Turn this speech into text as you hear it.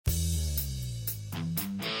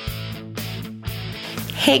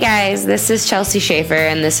Hey guys, this is Chelsea Schaefer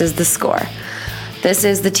and this is The Score. This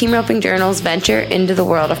is the Team Roping Journal's venture into the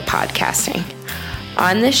world of podcasting.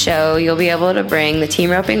 On this show, you'll be able to bring the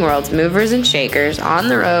Team Roping world's movers and shakers on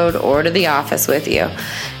the road or to the office with you.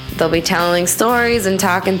 They'll be telling stories and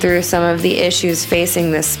talking through some of the issues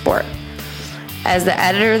facing this sport. As the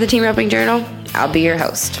editor of the Team Roping Journal, I'll be your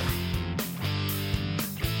host.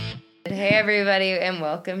 Hey everybody, and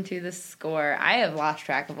welcome to The Score. I have lost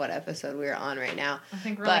track of what episode we're on right now. I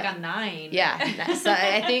think we're on 9. Yeah, so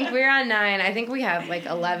I think we're on 9. I think we have like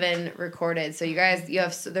 11 recorded. So you guys,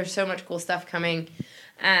 there's so much cool stuff coming.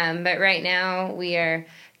 But right now we are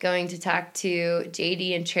going to talk to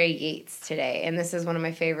J.D. and Trey Yates today. And this is one of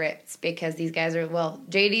my favorites because these guys are,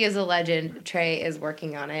 J.D. is a legend. Trey is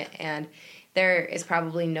working on it. And there is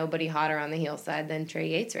probably nobody hotter on the heel side than Trey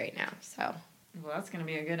Yates right now. So... well, that's going to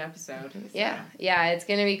be a good episode. So. Yeah, it's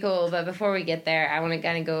going to be cool. But before we get there, I want to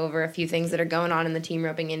kind of go over a few things that are going on in the team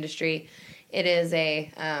roping industry. It is a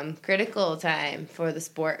critical time for the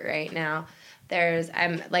sport right now.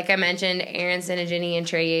 Like I mentioned, Aaron Sinigini and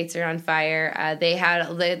Trey Yates are on fire.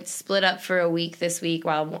 They split up for a week this week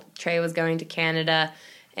while Trey was going to Canada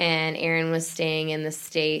and Aaron was staying in the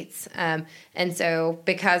States. And so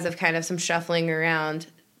because of kind of some shuffling around,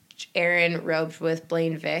 Aaron roped with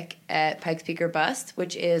Blaine Vick at Pikes Peak or Bust,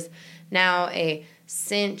 which is now a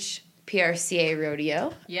cinch PRCA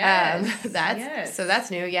rodeo. Yes. So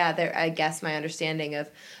that's new. Yeah, I guess my understanding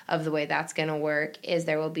of the way that's going to work is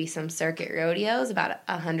there will be some circuit rodeos, about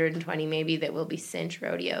 120 maybe, that will be cinch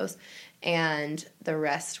rodeos. And the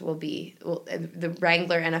rest will be, the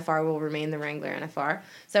Wrangler NFR will remain the Wrangler NFR.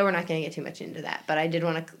 So we're not going to get too much into that. But I did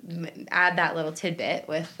want to add that little tidbit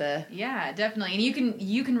with the... Yeah, definitely. And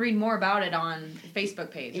you can read more about it on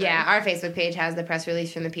Facebook page, right? Yeah, our Facebook page has the press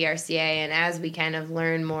release from the PRCA. And as we kind of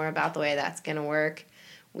learn more about the way that's going to work,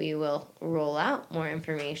 we will roll out more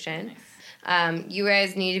information. Nice. You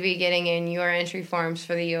guys need to be getting in your entry forms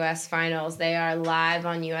for the U.S. Finals. They are live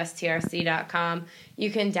on ustrc.com. You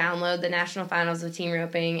can download the National Finals of Team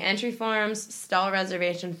Roping entry forms, stall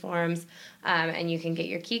reservation forms, and you can get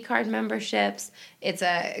your key card memberships. It's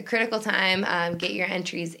a critical time. Get your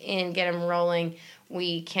entries in, get them rolling.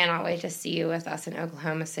 We cannot wait to see you with us in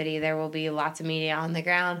Oklahoma City. There will be lots of media on the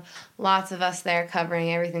ground, lots of us there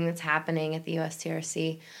covering everything that's happening at the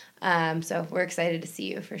USTRC. So we're excited to see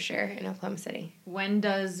you for sure in Oklahoma City. When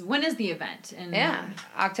is the event?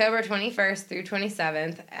 October 21st through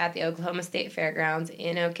 27th at the Oklahoma State Fairgrounds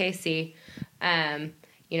in OKC.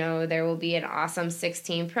 There will be an awesome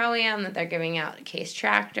 16 Pro-Am that they're giving out at Case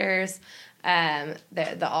Tractors.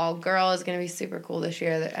 The all-girl is going to be super cool this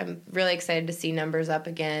year. I'm really excited to see numbers up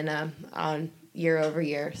again on year over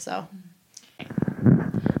year. So, all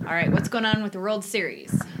right, what's going on with the World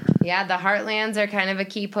Series? Yeah, the Heartlands are kind of a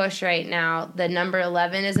key push right now. The number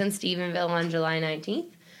 11 is in Stephenville on July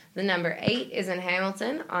 19th. The number 8 is in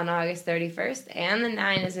Hamilton on August 31st. And the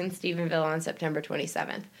 9 is in Stephenville on September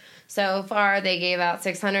 27th. So far, they gave out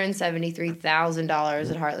 $673,000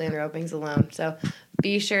 at Heartland Ropings alone. So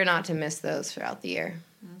be sure not to miss those throughout the year.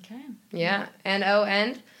 Okay. Yeah, and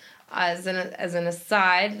as an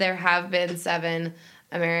aside, there have been 7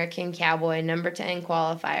 American Cowboy number 10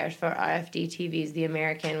 qualifiers for RFD TV's The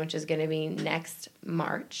American, which is going to be next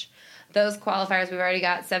March. Those qualifiers, we've already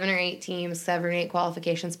got 7 or 8 teams, 7 or 8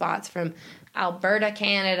 qualification spots from Alberta,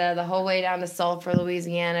 Canada, the whole way down to Sulphur,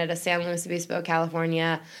 Louisiana, to San Luis Obispo,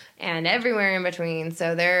 California, and everywhere in between.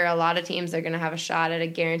 So there are a lot of teams that are going to have a shot at a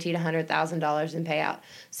guaranteed $100,000 in payout.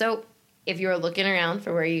 So if you're looking around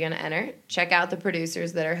for where you're going to enter, check out the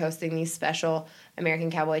producers that are hosting these special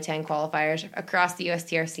American Cowboy 10 qualifiers across the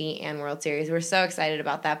USTRC and World Series. We're so excited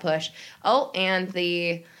about that push. Oh, and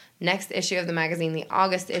the next issue of the magazine, the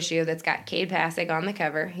August issue, that's got Cade Passig on the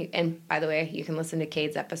cover. And by the way, you can listen to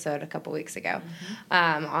Cade's episode a couple weeks ago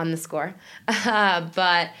on The Score.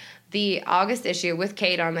 But the August issue with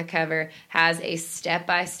Cade on the cover has a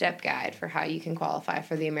step-by-step guide for how you can qualify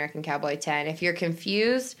for the American Cowboy 10. If you're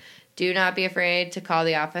confused, do not be afraid to call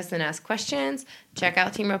the office and ask questions. Check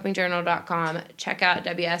out teamropingjournal.com. Check out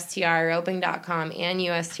WSTRroping.com and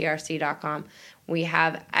USTRC.com. We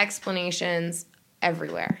have explanations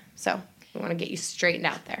everywhere. So we want to get you straightened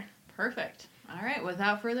out there. Perfect. All right,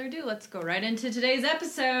 without further ado, let's go right into today's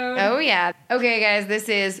episode. Oh, yeah. Okay, guys, this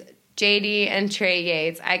is J.D. and Trey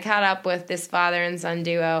Yates. I caught up with this father and son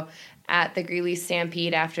duo at the Greeley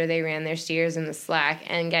Stampede after they ran their steers in the slack.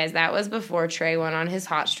 And guys, that was before Trey went on his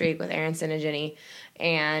hot streak with Aaron Sinigini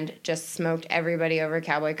and just smoked everybody over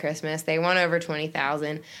Cowboy Christmas. They won over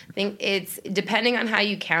 20,000. I think it's, depending on how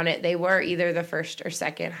you count it, they were either the first or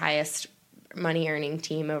second highest money earning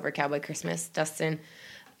team over Cowboy Christmas. Dustin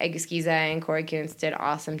Egg and Corey Kuntz did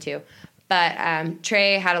awesome too. But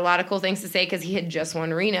Trey had a lot of cool things to say because he had just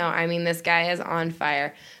won Reno. I mean, this guy is on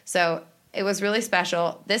fire. So it was really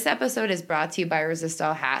special. This episode is brought to you by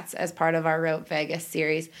Resistol Hats as part of our Rope Vegas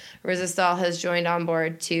series. Resistol has joined on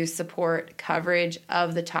board to support coverage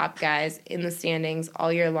of the top guys in the standings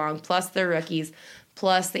all year long, plus the rookies,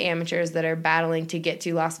 plus the amateurs that are battling to get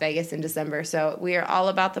to Las Vegas in December. So we are all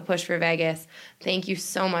about the push for Vegas. Thank you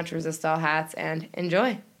so much, Resistol Hats, and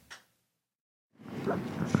enjoy.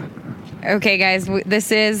 Okay, guys,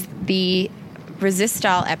 this is the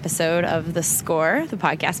Resistol episode of The Score, the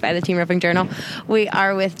podcast by the Team Roping Journal. We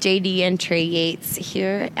are with J.D. and Trey Yates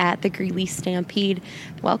here at the Greeley Stampede.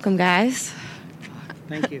 Welcome, guys.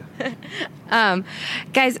 Thank you.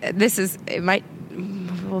 Guys,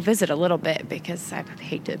 we'll visit a little bit because I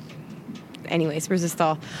hate to. Anyways,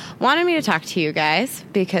 Resistol wanted me to talk to you guys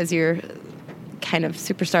because you're kind of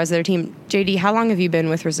superstars of their team. J.D., how long have you been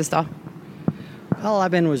with Resistol? Well,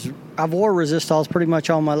 I've wore Resistols pretty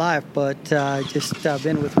much all my life, but I've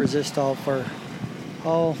been with Resistol for,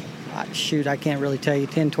 I can't really tell you,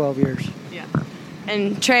 10, 12 years. Yeah.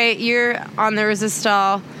 And Trey, you're on the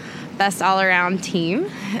Resistol Best All-Around team.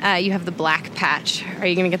 You have the black patch. Are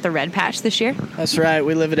you going to get the red patch this year? That's right.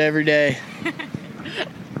 We live it every day.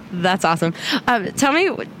 That's awesome. Tell me,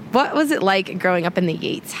 what was it like growing up in the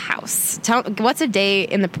Yates house? What's a day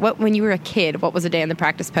when you were a kid? What was a day in the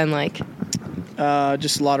practice pen like?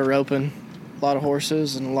 Just a lot of roping, a lot of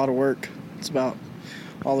horses, and a lot of work. It's about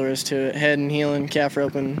all there is to it. Head and heeling, calf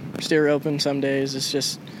roping, steer roping some days. It's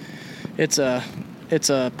a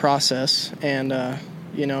process, and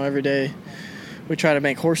every day we try to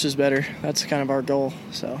make horses better. That's kind of our goal.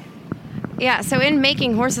 So yeah. So in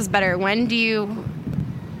making horses better, when do you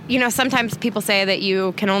sometimes people say that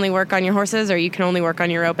you can only work on your horses or you can only work on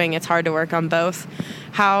your roping. It's hard to work on both.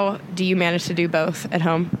 How do you manage to do both at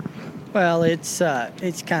home? Well, it's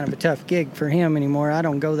kind of a tough gig for him anymore. I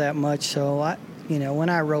don't go that much, so when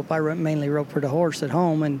I rope, mainly rope for the horse at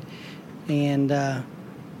home, and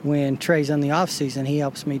when Trey's on the off season, he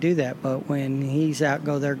helps me do that. But when he's out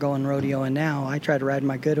going rodeoing now, I try to ride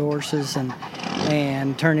my good horses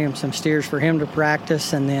and turn him some steers for him to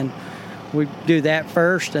practice, and then we do that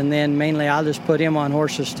first, and then mainly I'll just put him on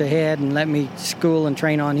horses to head and let me school and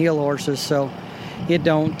train on heel horses, so it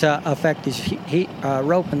don't affect his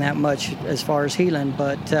roping that much as far as heeling.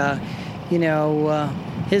 But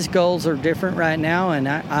his goals are different right now, and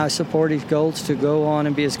I support his goals to go on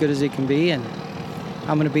and be as good as he can be, and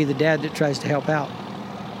I'm going to be the dad that tries to help out.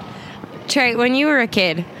 Trey, when you were a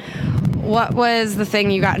kid, what was the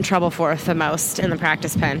thing you got in trouble for the most in the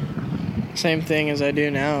practice pen? Same thing as I do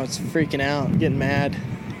now. It's freaking out, getting mad.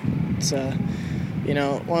 It's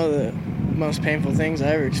one of the most painful things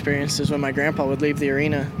I ever experienced is when my grandpa would leave the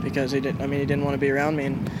arena because he didn't want to be around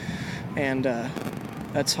me, and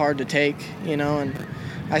that's hard to take, and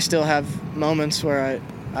I still have moments where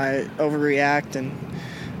I overreact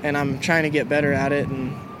and I'm trying to get better at it,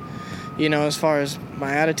 and as far as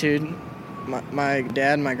my attitude, my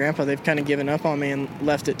dad and my grandpa, they've kind of given up on me and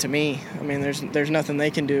left it to me. I mean, there's nothing they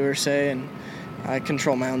can do or say, and I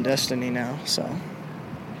control my own destiny now, so.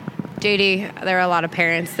 J.D., there are a lot of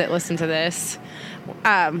parents that listen to this.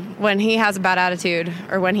 When he has a bad attitude,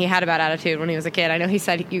 or when he had a bad attitude when he was a kid, I know he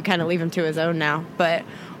said you kind of leave him to his own now, but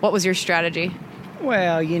what was your strategy?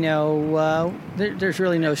 Well, there's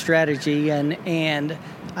really no strategy, and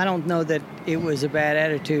I don't know that it was a bad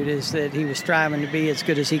attitude. Is that he was striving to be as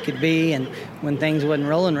good as he could be, and when things wasn't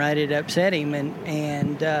rolling right, it upset him,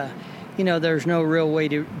 and there's no real way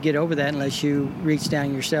to get over that unless you reach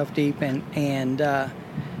down yourself deep and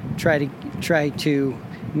try to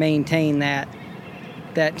maintain that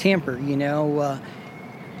temper.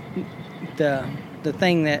 The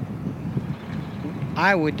thing that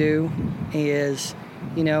I would do is,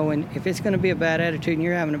 and if it's going to be a bad attitude and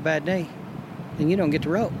you're having a bad day, then you don't get to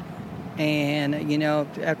rope. And,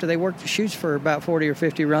 after they work the chutes for about 40 or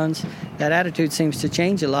 50 runs, that attitude seems to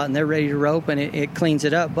change a lot, and they're ready to rope, and it cleans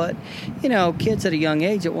it up. But, kids at a young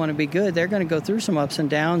age that want to be good, they're going to go through some ups and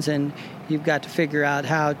downs, and you've got to figure out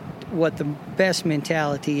what the best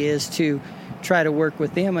mentality is to try to work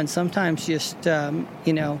with them. And sometimes just, having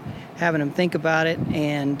them think about it,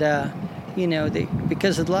 and,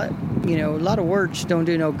 because a lot of words don't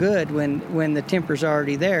do no good when the temper's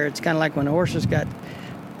already there. It's kind of like when a horse has got,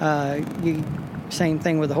 same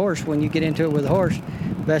thing with a horse. When you get into it with a horse,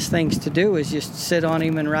 best things to do is just sit on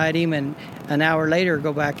him and ride him, and an hour later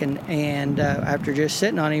go back and after just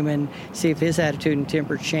sitting on him and see if his attitude and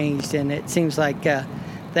temper changed. And it seems like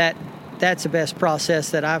that's the best process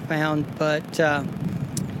that I've found. But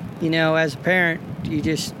as a parent, you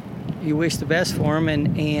just you wish the best for them,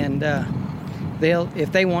 and they'll,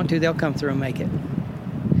 if they want to, they'll come through and make it.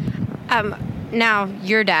 Now,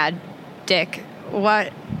 your dad, Dick,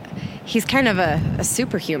 he's kind of a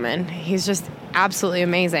superhuman. He's just absolutely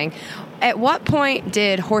amazing. At what point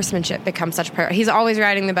did horsemanship become such a priority? He's always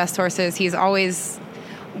riding the best horses.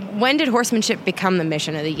 When did horsemanship become the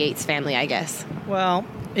mission of the Yates family, I guess? Well,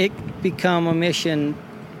 it became a mission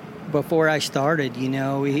before I started.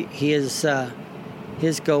 His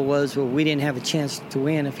goal was, we didn't have a chance to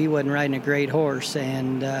win if he wasn't riding a great horse,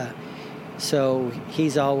 and so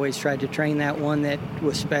he's always tried to train that one that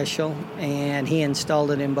was special, and he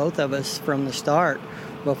installed it in both of us from the start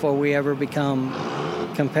before we ever become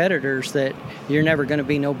competitors, that you're never going to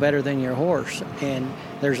be no better than your horse. And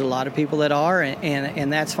there's a lot of people that are,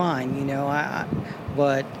 and that's fine,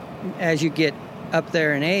 but as you get up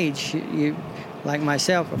there in age, you, like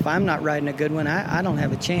myself, if I'm not riding a good one, I don't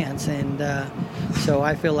have a chance. And so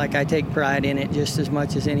I feel like I take pride in it just as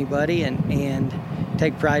much as anybody, and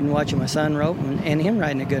take pride in watching my son rope and him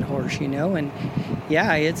riding a good horse, And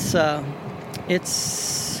yeah, it's a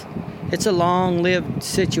long-lived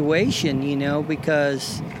situation,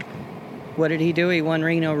 because what did he do? He won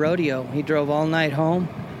Reno Rodeo. He drove all night home,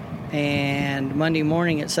 and Monday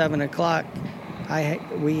morning at 7 o'clock,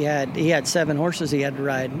 he had 7 horses he had to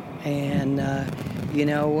ride. And,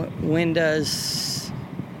 when does,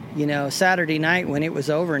 Saturday night when it was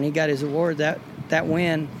over and he got his award, that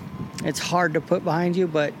win, it's hard to put behind you,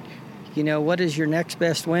 but, what is your next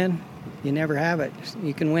best win? You never have it.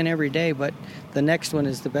 You can win every day, but the next one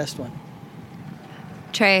is the best one.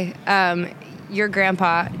 Trey, your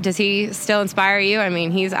grandpa, does he still inspire you? I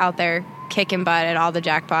mean, he's out there kicking butt at all the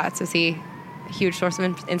jackpots. Is he a huge source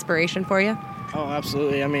of inspiration for you? Oh,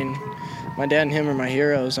 absolutely. I mean, my dad and him are my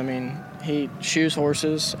heroes. I mean, he shoes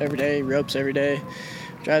horses every day, ropes every day,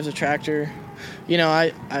 drives a tractor.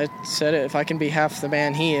 I said it, if I can be half the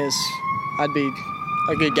man he is, I'd be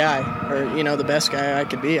a good guy, or, the best guy I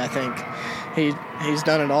could be, I think. He's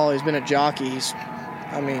done it all. He's been a jockey.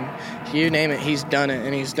 You name it, he's done it,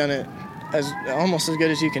 and he's done it almost as good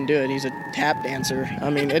as you can do it. He's a tap dancer.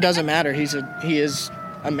 It doesn't matter. He is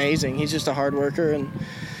amazing. He's just a hard worker,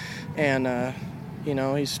 and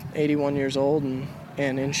he's 81 years old and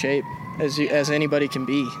in shape as anybody can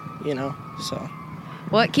be, so.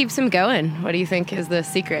 What keeps him going? What do you think is the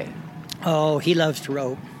secret? Oh, he loves to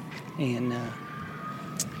rope, and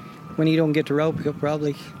when he don't get to rope, he'll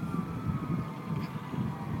probably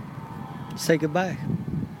say goodbye.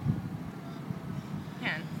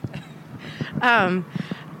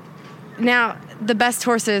 Now, the best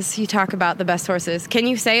horses, you talk about the best horses. Can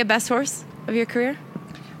you say a best horse of your career?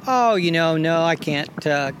 Oh, no, I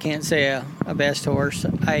can't say a best horse.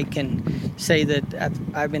 I can say that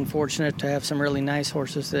I've been fortunate to have some really nice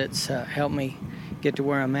horses that's helped me get to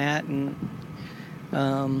where I'm at. And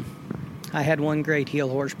I had one great heel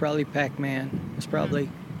horse, probably Pac-Man. It was probably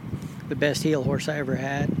the best heel horse I ever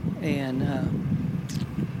had. And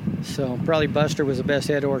so probably Buster was the best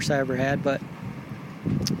head horse I ever had. But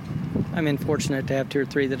I'm fortunate to have 2 or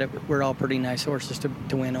 3 that were all pretty nice horses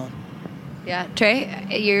to win on. Yeah. Trey,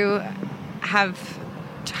 you have,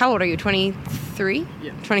 how old are you, 23?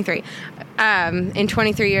 Yeah. 23. In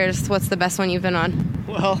 23 years, what's the best one you've been on?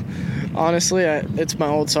 Well, honestly, it's my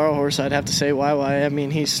old sorrel horse. I'd have to say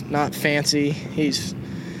YY. He's not fancy. He's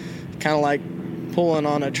kind of like pulling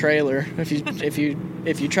on a trailer. If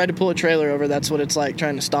you try to pull a trailer over, that's what it's like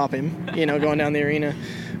trying to stop him, going down the arena.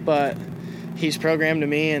 But he's programmed to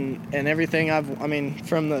me, and everything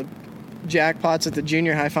from the jackpots at the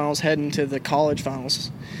junior high finals heading to the college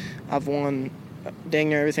finals, I've won. Dang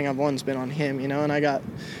near everything I've won's been on him, and I got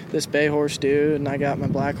this bay horse dude, and I got my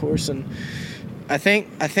black horse. And I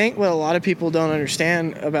think what a lot of people don't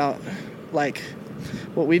understand about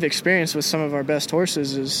what we've experienced with some of our best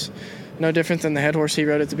horses is no different than the head horse he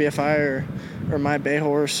rode at the BFI or my bay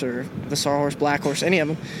horse or the sorrel horse, black horse, any of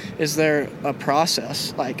them. Is there a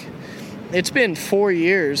process? It's been 4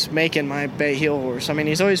 years making my bay heel horse.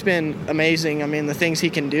 He's always been amazing. The things he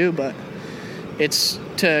can do, but it's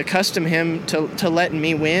to accustom him to letting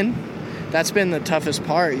me win. That's been the toughest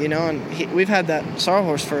part, and we've had that sorrel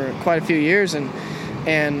horse for quite a few years,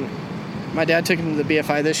 and my dad took him to the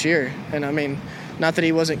BFI this year. And not that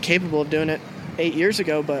he wasn't capable of doing it 8 years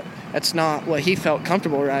ago, but that's not what he felt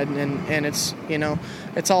comfortable riding. And it's,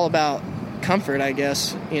 it's all about comfort, I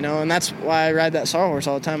guess, and that's why I ride that sorrel horse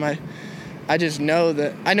all the time. I just know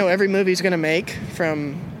that I know every move he's going to make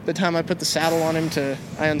from the time I put the saddle on him to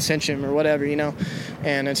I uncinch him or whatever,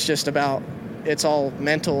 and it's just about, it's all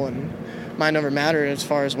mental and mind over matter as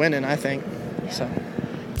far as winning, I think. So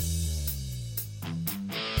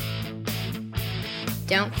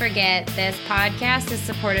Don't forget, this podcast is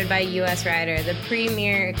supported by U.S. Rider, the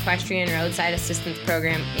premier equestrian roadside assistance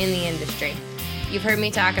program in the industry. You've heard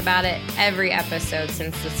me talk about it every episode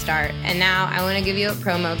since the start, and now I want to give you a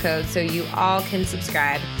promo code so you all can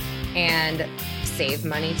subscribe and save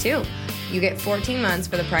money too. You get 14 months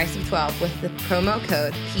for the price of 12 with the promo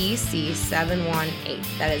code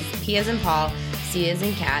PC718. That is P as in Paul, C as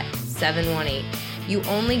in cat, 718. You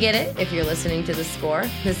only get it if you're listening to The Score.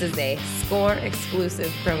 This is a Score exclusive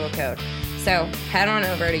promo code. So head on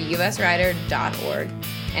over to usrider.org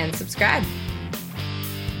and subscribe.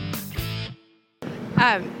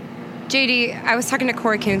 JD, I was talking to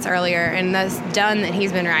Corey Kuntz earlier, and this dun that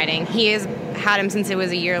he's been riding, he has had him since he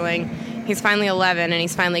was a yearling. He's finally 11, and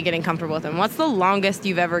he's finally getting comfortable with him. What's the longest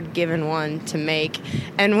you've ever given one to make,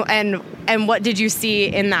 and what did you see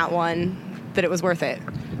in that one that it was worth it?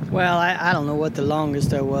 Well, I don't know what the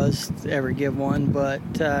longest I was to ever give one, but,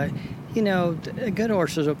 good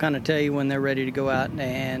horses will kind of tell you when they're ready to go out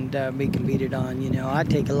and be competed on. I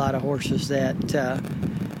take a lot of horses that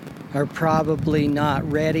are probably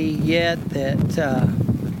not ready yet, that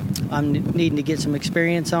I'm needing to get some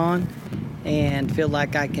experience on and feel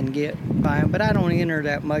like I can get by them. But I don't enter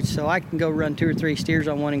that much, so I can go run 2 or 3 steers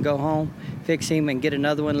on one and go home, fix him and get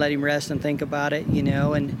another one, let him rest and think about it,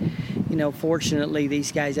 and fortunately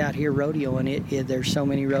these guys out here rodeoing, there's so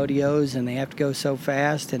many rodeos and they have to go so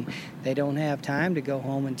fast and they don't have time to go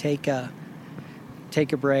home and take a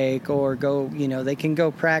break or go, they can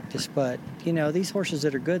go practice, but these horses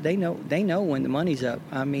that are good, they know when the money's up.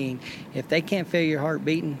 I mean, if they can't feel your heart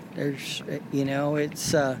beating, there's,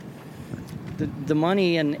 it's the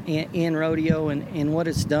money in rodeo and what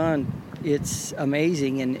it's done, it's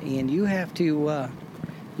amazing, and you have to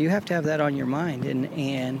have that on your mind,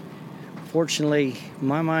 and fortunately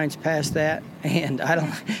my mind's past that, and I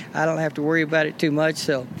don't have to worry about it too much.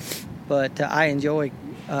 So, but I enjoy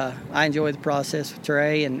the process with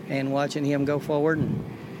Trey and watching him go forward and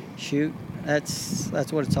shoot. That's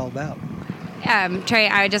what it's all about. Trey,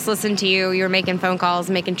 I just listened to you. You were making phone calls,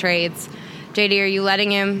 making trades. JD, are you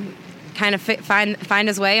letting him kind of find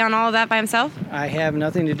his way on all of that by himself? I have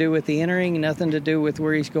nothing to do with the entering, nothing to do with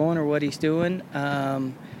where he's going or what he's doing.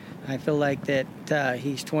 I feel like that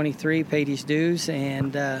he's 23, paid his dues,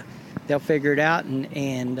 and they'll figure it out.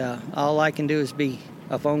 And all I can do is be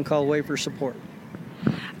a phone call away for support.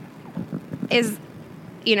 I'm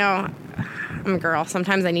a girl.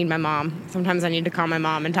 Sometimes I need my mom. Sometimes I need to call my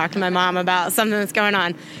mom and talk to my mom about something that's going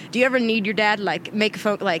on. Do you ever need your dad, make a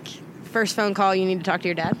phone, first phone call, you need to talk to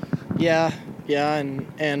your dad? Yeah,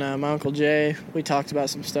 and my Uncle Jay, we talked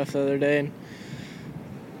about some stuff the other day, and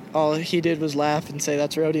all he did was laugh and say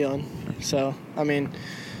that's rodeoing. So, I mean,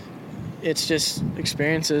 it's just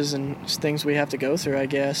experiences and things we have to go through, I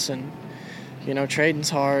guess, and, trading's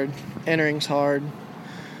hard, entering's hard,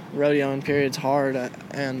 rodeoing period's hard,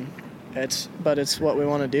 and it's what we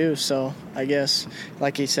want to do. So I guess,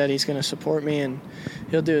 like he said, he's going to support me and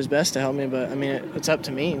he'll do his best to help me, but I mean, it's up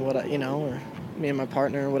to me or me and my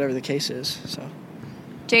partner, or whatever the case is. So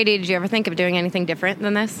JD, did you ever think of doing anything different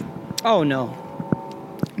than this? Oh, no,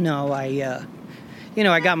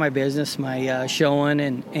 I got my business, my showing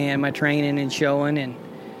and my training and showing,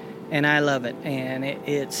 and I love it, and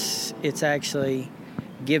it's actually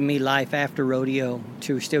give me life after rodeo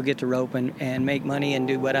to still get to rope and make money and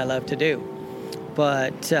do what I love to do.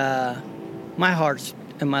 But my heart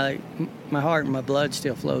and my blood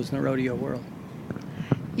still flows in the rodeo world.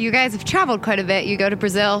 You guys have traveled quite a bit. You go to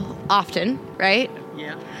Brazil often, right?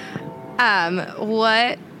 Yeah.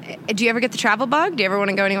 What do you ever get the travel bug? Do you ever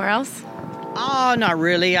want to go anywhere else? Oh, not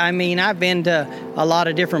really. I mean, I've been to a lot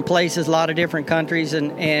of different places, a lot of different countries,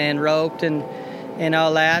 and roped and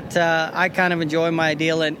all that. I kind of enjoy my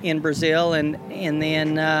deal in Brazil, and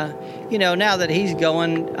then now that he's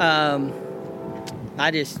going,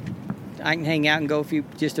 I can hang out and go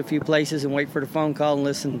just a few places and wait for the phone call and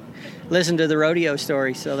listen to the rodeo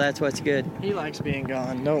story. So that's what's good. He likes being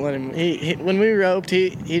gone. Don't let him. He when we roped,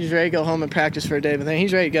 he's ready to go home and practice for a day, but then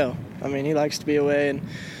he's ready to go. I mean, he likes to be away, and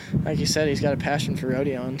like you said, he's got a passion for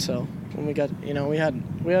rodeoing. So when we got, we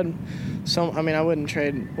had some. I mean, I wouldn't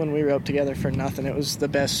trade when we roped together for nothing. It was the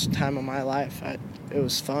best time of my life. It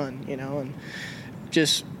was fun, and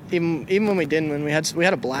just even when we didn't win, we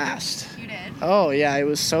had a blast. You did? Oh yeah, it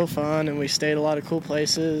was so fun, and we stayed a lot of cool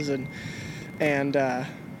places, and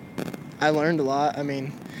I learned a lot. I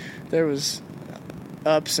mean, there was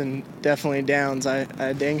ups and definitely downs.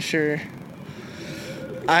 I dang sure.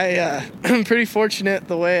 I'm pretty fortunate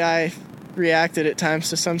the way I reacted at times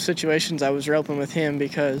to some situations I was roping with him,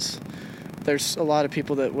 because there's a lot of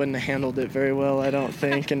people that wouldn't have handled it very well, I don't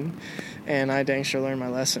think. and I dang sure learned my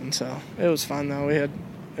lesson. So it was fun though.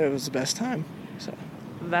 It was the best time. So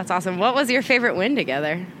That's awesome. What was your favorite win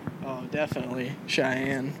together? oh, definitely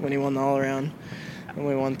Cheyenne when he won the all around. And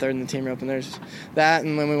we won third in the team rope, and there's that,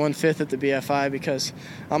 and when we won fifth at the BFI, because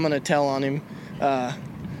I'm gonna tell on him. I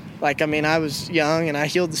was young and I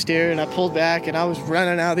heeled the steer and I pulled back and I was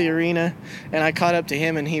running out of the arena and I caught up to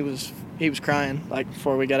him and he was crying like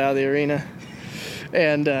before we got out of the arena,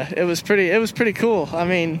 and it was pretty cool. I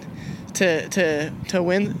mean, to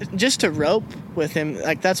win, just to rope with him,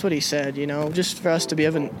 like that's what he said, just for us to be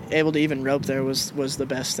able to even rope there was the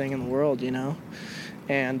best thing in the world,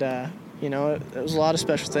 and it was a lot of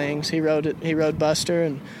special things. He rode Buster,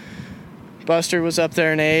 and Buster was up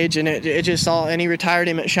there in age, and it just all, and he retired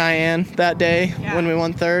him at Cheyenne that day when we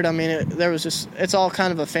won third. I mean, it's all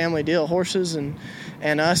kind of a family deal, horses and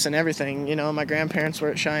us and everything. My grandparents were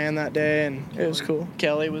at Cheyenne that day, and it was cool.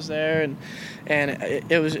 Kelly was there, and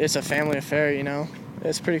it's a family affair.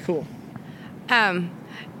 It's pretty cool.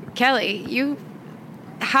 Kelly,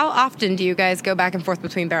 how often do you guys go back and forth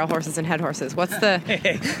between barrel horses and head horses? What's the...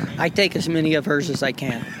 I take as many of hers as I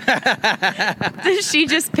can. Does she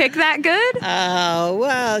just pick that good?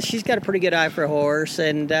 Well, she's got a pretty good eye for a horse,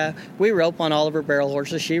 and we rope on all of her barrel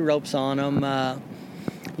horses. She ropes on them, and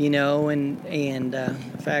in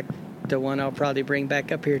fact, the one I'll probably bring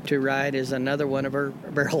back up here to ride is another one of her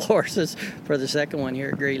barrel horses for the second one here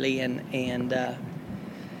at Greeley, and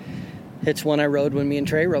it's one I rode when me and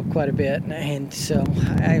Trey roped quite a bit, and so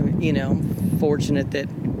I'm fortunate that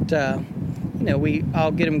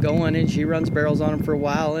I'll get them going, and she runs barrels on them for a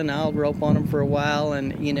while, and I'll rope on them for a while,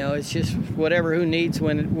 and it's just whatever who needs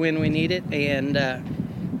when we need it, and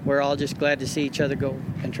we're all just glad to see each other go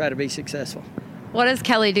and try to be successful. What does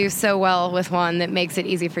Kelly do so well with one that makes it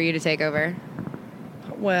easy for you to take over?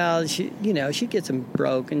 Well, she gets them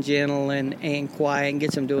broke and gentle and quiet, and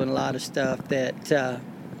gets them doing a lot of stuff that.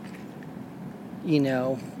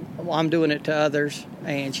 I'm doing it to others,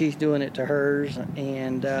 and she's doing it to hers,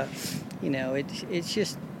 and it's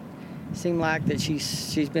just seemed like that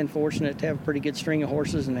she's been fortunate to have a pretty good string of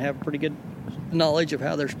horses and have pretty good knowledge of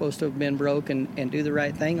how they're supposed to have been broke and do the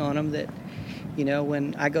right thing on them. That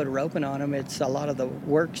when I go to roping on them, it's a lot of the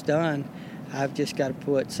work's done. I've just got to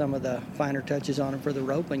put some of the finer touches on them for the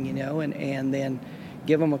roping, and then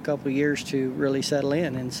give them a couple of years to really settle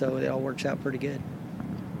in, and so it all works out pretty good.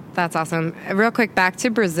 That's awesome. Real quick, back to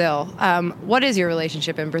Brazil. What is your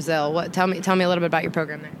relationship in Brazil? Tell me a little bit about your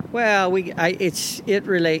program there. Well, it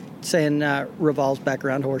relates and revolves back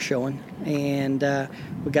around horse showing, and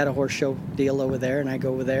we got a horse show deal over there, and I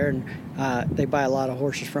go over there, and they buy a lot of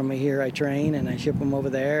horses from me here. I train and I ship them over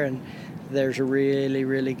there, and there's a really,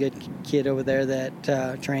 really good kid over there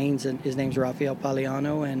that trains, and his name's Rafael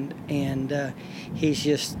Paliano, and he's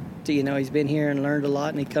just. He's been here and learned a lot,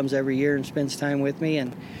 and he comes every year and spends time with me,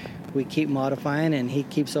 and we keep modifying, and he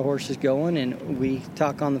keeps the horses going, and we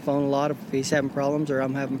talk on the phone a lot if he's having problems or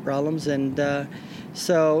I'm having problems, and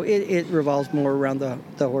so it revolves more around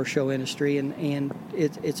the horse show industry, and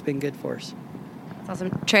it's been good for us. That's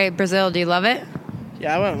awesome. Trey, Brazil, do you love it?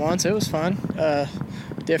 Yeah, I went once. It was fun.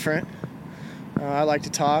 Different. I like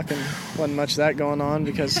to talk, and wasn't much of that going on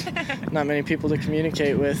because not many people to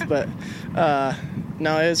communicate with, but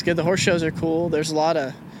no, it was good. The horse shows are cool. There's a lot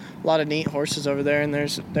of neat horses over there, and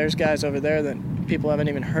there's guys over there that people haven't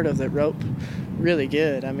even heard of that rope really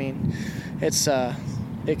good. I mean,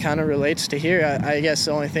 it kind of relates to here. I guess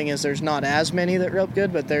the only thing is there's not as many that rope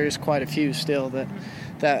good, but there's quite a few still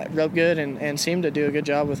that rope good and seem to do a good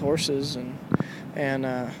job with horses,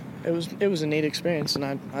 and it was a neat experience,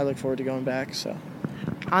 and I look forward to going back. So,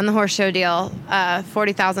 on the horse show deal,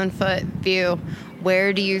 40,000-foot view.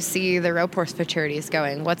 Where do you see the rope horse futurities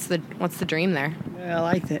going? What's the dream there? Well,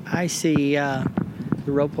 I see the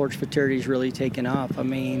rope horse futurities really taking off. I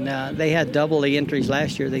mean, they had double the entries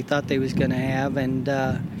last year they thought they was going to have, and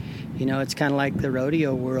it's kind of like the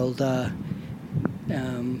rodeo world. I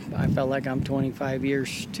felt like I'm 25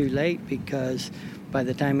 years too late because by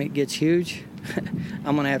the time it gets huge,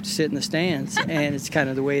 I'm going to have to sit in the stands, and it's kind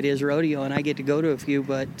of the way it is rodeo, and I get to go to a few,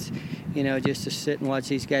 but just to sit and watch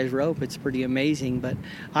these guys rope, it's pretty amazing. But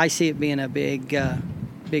I see it being a big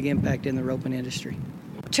impact in the roping industry.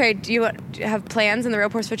 Trey, do you have plans in the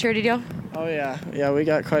rope horse futurity deal? Oh, yeah, we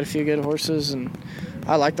got quite a few good horses, and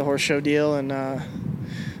I like the horse show deal, and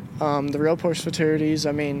the rope horse futurities,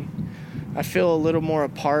 I mean, I feel a little more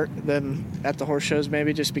apart than at the horse shows,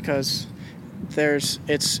 maybe just because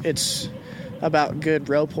it's about good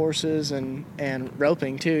rope horses and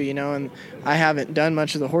roping too, and I haven't done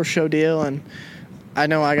much of the horse show deal, and I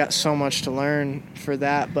know I got so much to learn for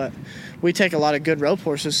that, but we take a lot of good rope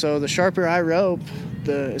horses, so the sharper I rope,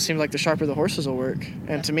 it seems like the sharper the horses will work.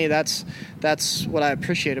 And to me, that's what I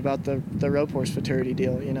appreciate about the rope horse futurity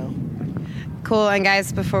deal, you know. Cool. And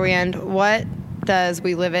guys, before we end, what does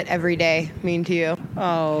we live it every day mean to you?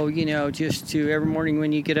 Oh, you know, just to every morning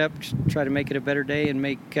when you get up, try to make it a better day and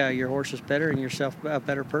make your horses better and yourself a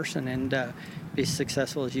better person, and be as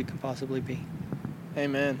successful as you can possibly be.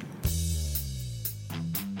 Amen.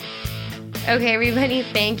 Okay, everybody,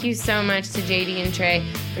 thank you so much to JD and Trey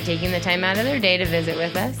for taking the time out of their day to visit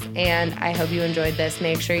with us, and I hope you enjoyed this.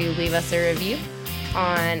 Make sure you leave us a review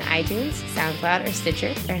on iTunes, SoundCloud, or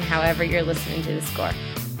Stitcher, and however you're listening to The Score.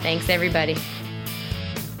 Thanks, everybody.